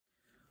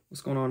What's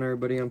going on,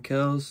 everybody? I'm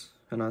Kells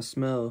and I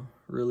smell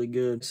really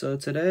good. So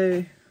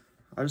today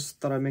I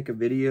just thought I'd make a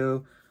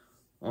video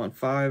on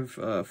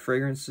 5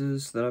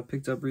 fragrances that I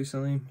picked up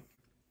recently.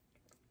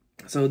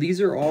 So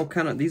these all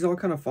kind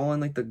of fall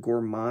in like the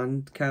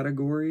gourmand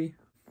category.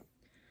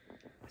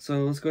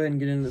 So let's go ahead and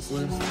get into this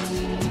list.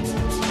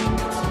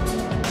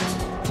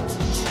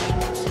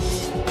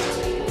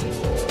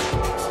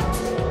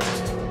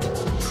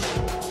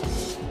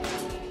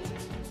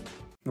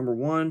 Number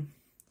 1.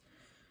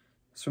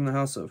 It's from the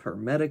house of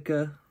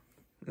Hermetica,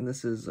 and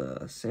this is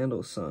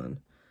Sandalsun.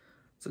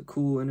 It's a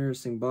cool,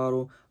 interesting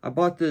bottle. I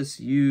bought this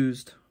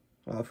used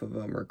off of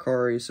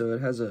Mercari, so it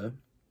has a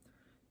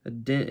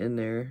dent in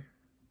there,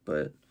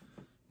 but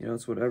you know,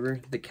 it's whatever.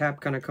 The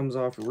cap kind of comes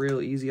off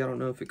real easy. I don't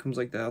know if it comes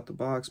like that out the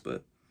box,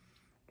 but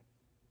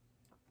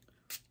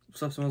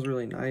stuff smells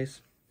really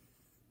nice.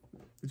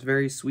 It's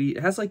very sweet.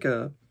 It has like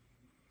a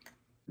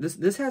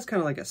this has kind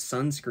of like a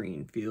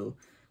sunscreen feel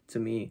to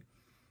me.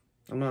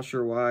 I'm not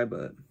sure why,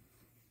 but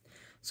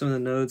some of the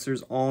notes,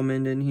 there's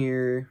almond in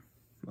here,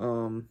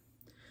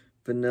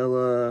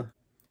 vanilla,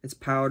 it's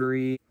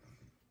powdery.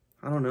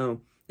 I don't know.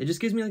 It just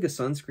gives me like a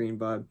sunscreen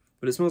vibe,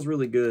 but it smells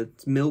really good.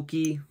 It's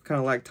milky, kind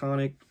of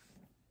lactonic.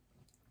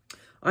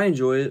 I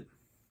enjoy it.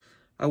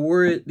 I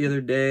wore it the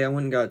other day. I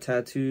went and got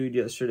tattooed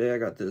yesterday. I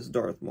got this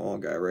Darth Maul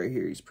guy right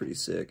here. He's pretty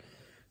sick.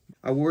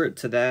 I wore it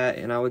to that,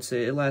 and I would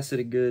say it lasted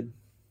a good,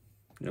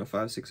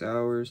 5-6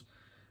 hours.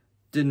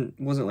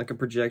 Wasn't like a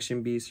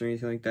projection beast or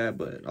anything like that,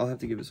 but I'll have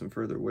to give it some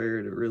further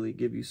wear to really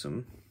give you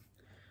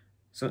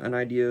an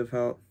idea of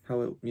how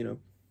it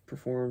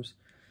performs.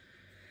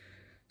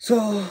 So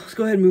let's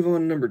go ahead and move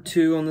on to number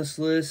 2 on this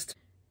list.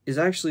 Is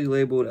actually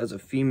labeled as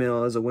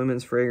a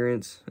women's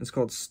fragrance. It's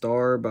called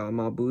Star by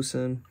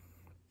Mauboussin.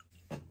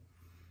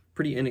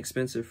 Pretty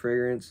inexpensive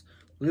fragrance.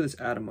 Look at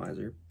this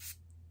atomizer.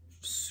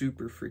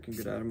 Super freaking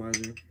good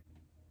atomizer.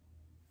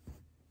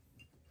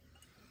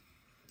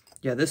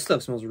 Yeah, this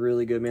stuff smells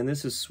really good, man.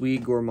 This is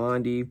sweet,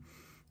 gourmandy.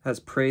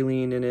 Has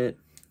praline in it.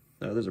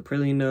 There's a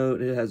praline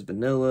note. It has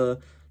vanilla,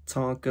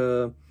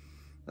 tonka,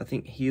 I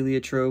think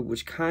heliotrope,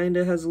 which kind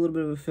of has a little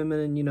bit of a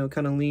feminine,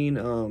 kind of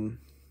lean.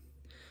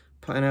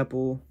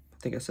 Pineapple, I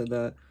think I said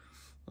that.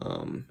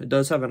 It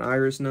does have an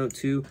iris note,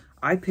 too.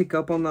 I pick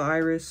up on the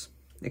iris.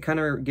 It kind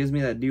of gives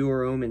me that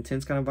Dior Homme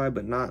intense kind of vibe,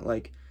 but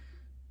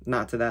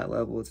not to that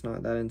level. It's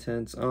not that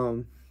intense.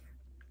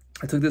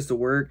 I took this to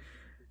work,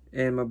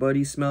 and my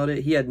buddy smelled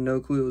it. He had no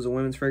clue it was a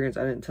women's fragrance.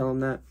 I didn't tell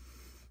him that.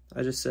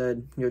 I just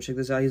said, check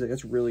this out. He's like,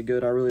 that's really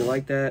good. I really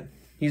like that.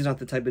 He's not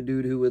the type of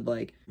dude who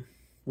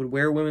would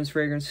wear women's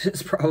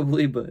fragrances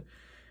probably, but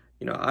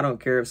I don't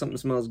care if something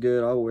smells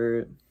good. I'll wear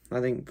it. I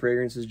think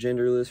fragrance is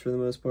genderless for the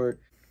most part.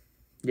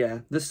 Yeah,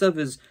 this stuff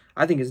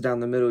I think is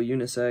down the middle,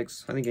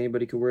 unisex. I think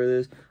anybody could wear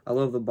this. I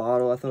love the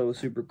bottle. I thought it was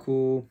super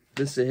cool.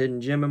 This is a hidden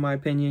gem in my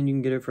opinion. You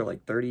can get it for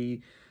like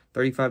 $30,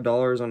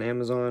 $35 on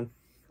Amazon.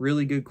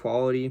 Really good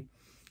quality.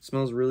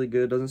 Smells really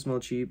good. Doesn't smell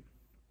cheap.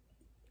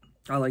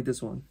 I like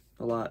this one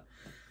a lot.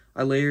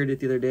 I layered it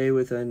the other day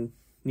with a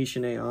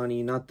Nichene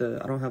Ani.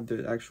 I don't have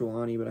the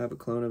actual Ani, but I have a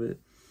clone of it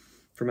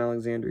from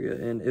Alexandria,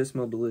 and it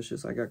smelled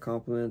delicious. I got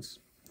compliments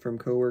from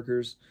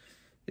coworkers.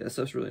 Yeah,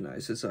 stuff's really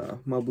nice. It's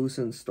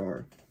Mauboussin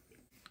Star.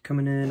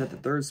 Coming in at the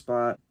 3rd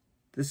spot.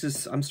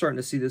 I'm starting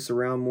to see this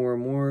around more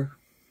and more.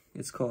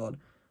 It's called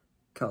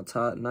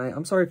Khaltat Night.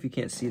 I'm sorry if you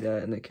can't see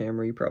that in the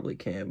camera. You probably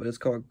can, but it's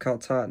called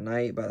Khaltat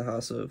Night by the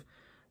house of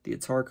the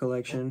Attar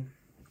collection.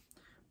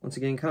 Once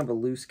again, kind of a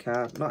loose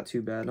cap. Not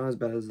too bad. Not as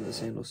bad as the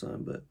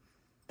Sandalsun, but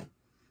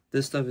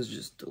this stuff is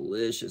just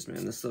delicious,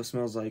 man. This stuff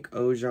smells like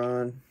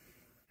Ojan.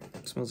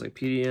 It smells like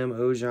PDM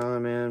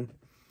Ojan, man.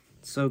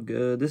 It's so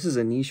good. This is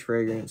a niche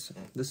fragrance.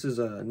 This is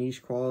a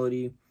niche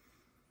quality.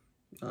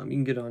 You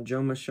can get it on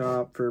Joma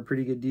Shop for a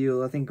pretty good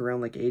deal. I think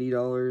around like $80,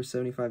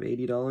 $75,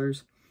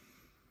 $80.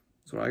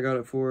 That's what I got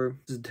it for.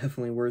 This is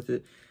definitely worth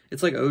it.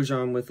 It's like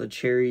Ojan with a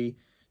cherry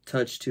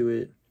touch to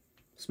it.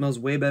 Smells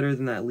way better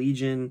than that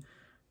Legion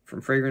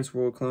from Fragrance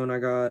World clone I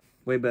got.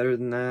 Way better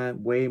than that.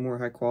 Way more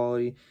high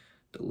quality.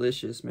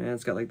 Delicious, man.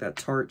 It's got like that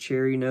tart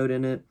cherry note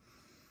in it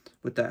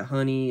with that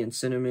honey and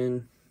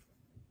cinnamon.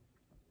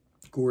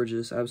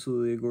 Gorgeous.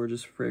 Absolutely a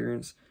gorgeous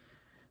fragrance.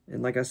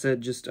 And like I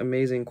said, just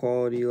amazing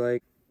quality.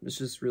 Like, it's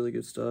just really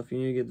good stuff. You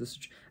need to get this.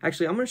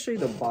 Actually, I'm going to show you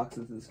the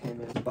boxes this came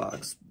in.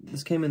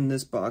 This came in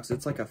this box.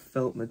 It's like a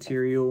felt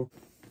material.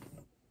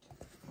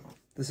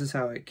 This is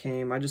how it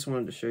came. I just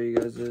wanted to show you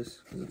guys this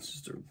because it's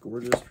just a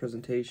gorgeous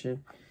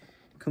presentation.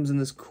 It comes in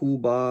this cool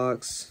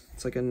box.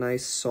 It's like a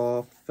nice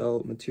soft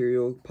felt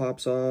material.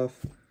 Pops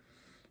off.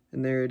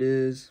 And there it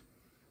is.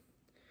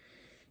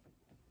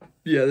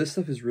 Yeah, this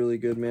stuff is really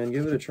good, man.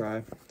 Give it a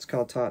try. It's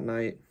called Khaltat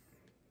Night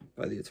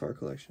by the Attar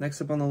collection. Next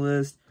up on the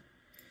list,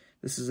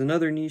 this is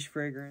another niche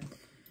fragrance.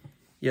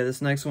 Yeah,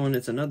 this next one,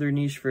 it's another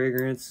niche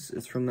fragrance.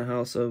 It's from the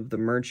house of the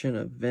Merchant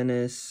of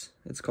Venice.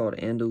 It's called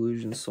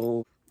Andalusian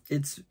Soul.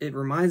 It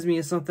reminds me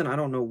of something. I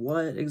don't know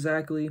what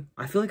exactly.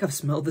 I feel like I've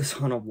smelled this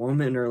on a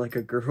woman or like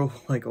a girl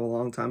like a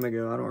long time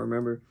ago. I don't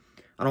remember.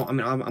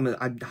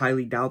 I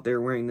highly doubt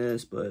they're wearing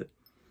this, but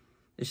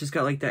It's just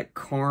got like that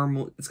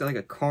caramel. It's got like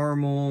a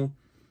caramel,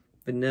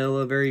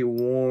 vanilla, very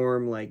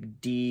warm, like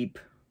deep.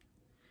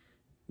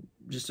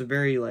 Just a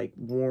very like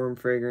warm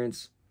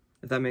fragrance,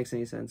 if that makes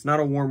any sense. Not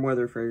a warm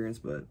weather fragrance,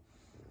 but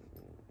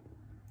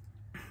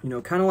you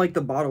know, kind of like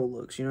the bottle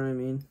looks, you know what I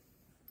mean?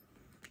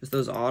 Just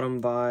those autumn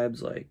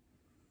vibes, like,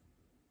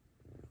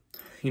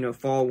 you know,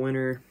 fall,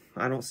 winter.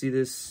 I don't see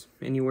this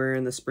anywhere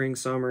in the spring,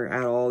 summer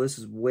at all. This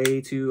is way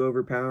too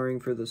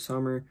overpowering for the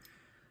summer.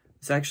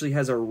 This actually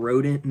has a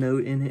rodent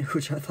note in it,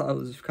 which I thought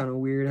was kind of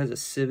weird. It has a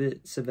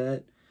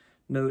civet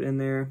note in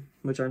there,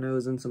 which I know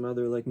is in some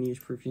other like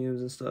niche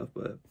perfumes and stuff,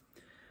 but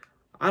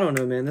I don't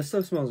know, man. This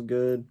stuff smells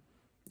good.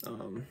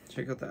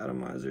 Check out the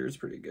atomizer. It's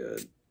pretty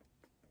good.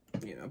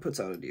 You know, it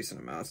puts out a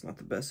decent amount. It's not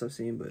the best I've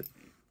seen, but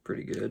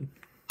pretty good.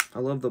 I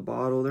love the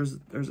bottle. There's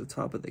the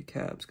top of the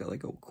cap. It's got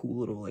like a cool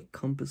little like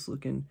compass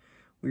looking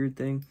weird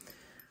thing.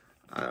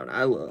 I don't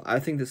know. I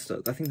think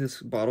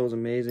this bottle is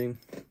amazing.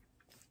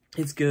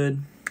 It's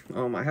good.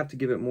 I have to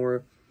give it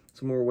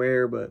some more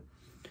wear, but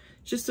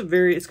it's just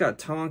it's got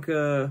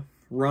tonka,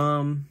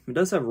 rum. It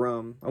does have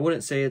rum. I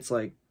wouldn't say it's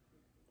like,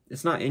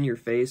 it's not in your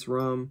face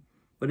rum,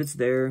 but it's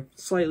there.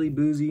 Slightly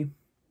boozy,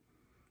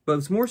 but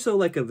it's more so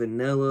like a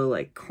vanilla,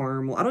 like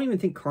caramel. I don't even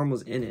think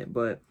caramel's in it,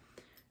 but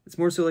it's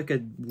more so like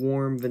a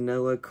warm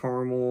vanilla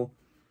caramel,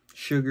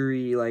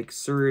 sugary, like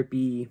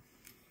syrupy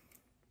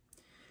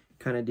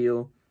kind of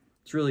deal.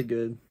 It's really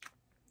good.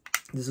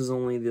 This is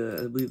only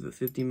I believe the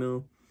 50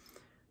 ml.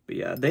 But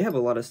yeah, they have a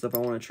lot of stuff I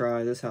want to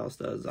try. This house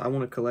does. I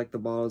want to collect the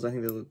bottles. I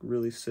think they look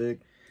really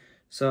sick.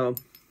 So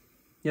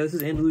yeah, this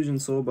is Andalusian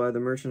Soul by the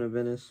Merchant of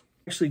Venice.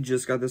 Actually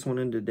just got this one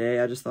in today.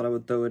 I just thought I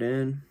would throw it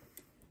in.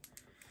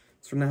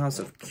 It's from the house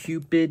of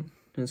Cupid,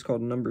 and it's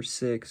called Number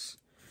 6.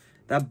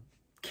 That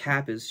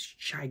cap is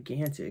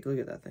gigantic. Look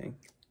at that thing.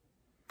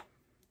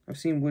 I've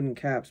seen wooden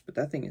caps, but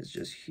that thing is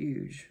just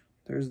huge.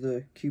 There's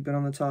the Cupid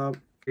on the top.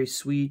 Very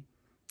sweet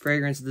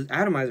fragrance. The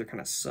atomizer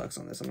kind of sucks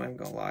on this. I'm not even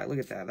gonna lie. Look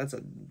at that. That's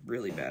a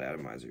really bad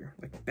atomizer.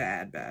 Like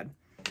bad.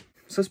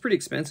 So it's pretty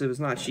expensive. It's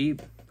not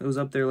cheap. It was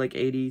up there like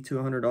 $80 to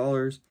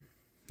 $100.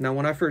 Now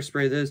when I first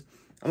sprayed this,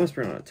 I'm gonna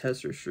spray it on a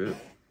tester strip.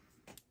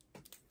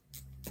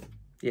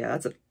 Yeah,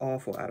 that's an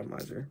awful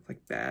atomizer.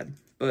 Like bad.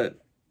 But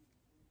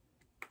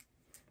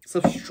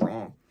stuff's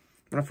strong.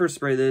 When I first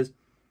spray this,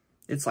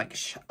 it's like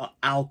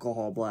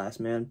alcohol blast,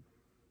 man.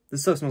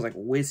 This stuff smells like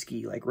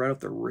whiskey, like right off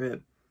the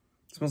rip.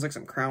 It smells like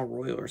some Crown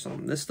Royal or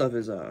something. This stuff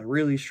is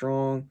really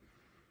strong.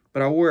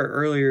 But I wore it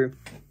earlier.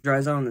 It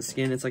dries out on the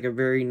skin. It's like a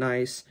very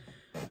nice,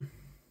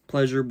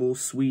 pleasurable,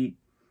 sweet,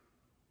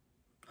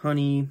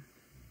 honey,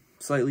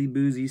 slightly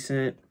boozy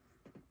scent.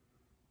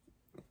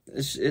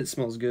 It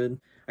smells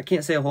good. I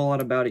can't say a whole lot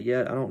about it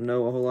yet. I don't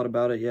know a whole lot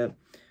about it yet.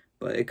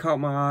 But it caught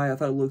my eye. I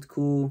thought it looked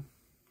cool.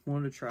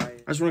 Wanted to try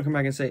it. I just want to come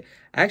back and say,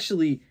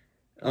 actually,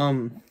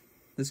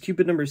 this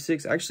Cupid Number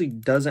 6 actually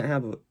doesn't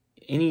have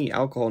any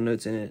alcohol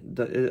notes in it.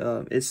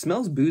 It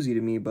smells boozy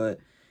to me, but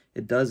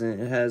it doesn't.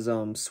 It has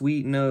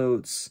sweet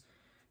notes.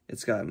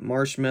 It's got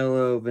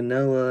marshmallow,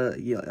 vanilla,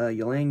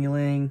 ylang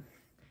ylang.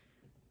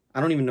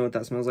 I don't even know what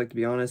that smells like, to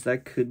be honest.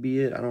 That could be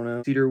it. I don't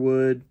know. Cedar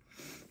wood.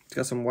 It's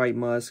got some white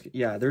musk.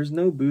 Yeah, there's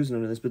no booze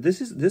note in this, but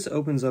this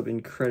opens up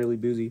incredibly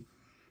boozy.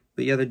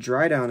 But yeah, the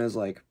dry down is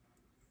like,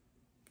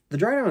 the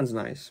dry down is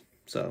nice.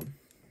 So,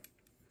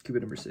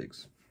 Cupid Number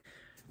 6.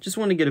 Just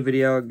wanted to get a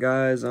video out,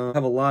 guys. I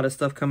have a lot of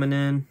stuff coming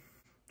in.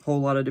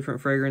 Whole lot of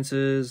different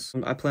fragrances.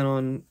 I plan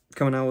on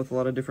coming out with a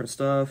lot of different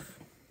stuff.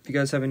 If you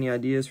guys have any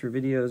ideas for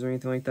videos or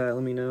anything like that,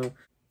 let me know.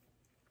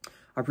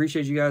 I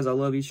appreciate you guys. I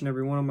love each and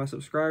every one of my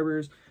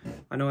subscribers.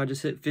 I know I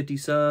just hit 50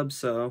 subs,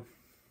 so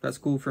that's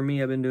cool for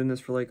me. I've been doing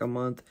this for like a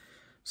month,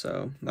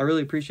 so I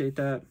really appreciate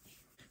that.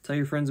 Tell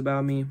your friends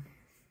about me.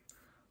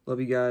 Love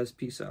you guys.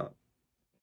 Peace out.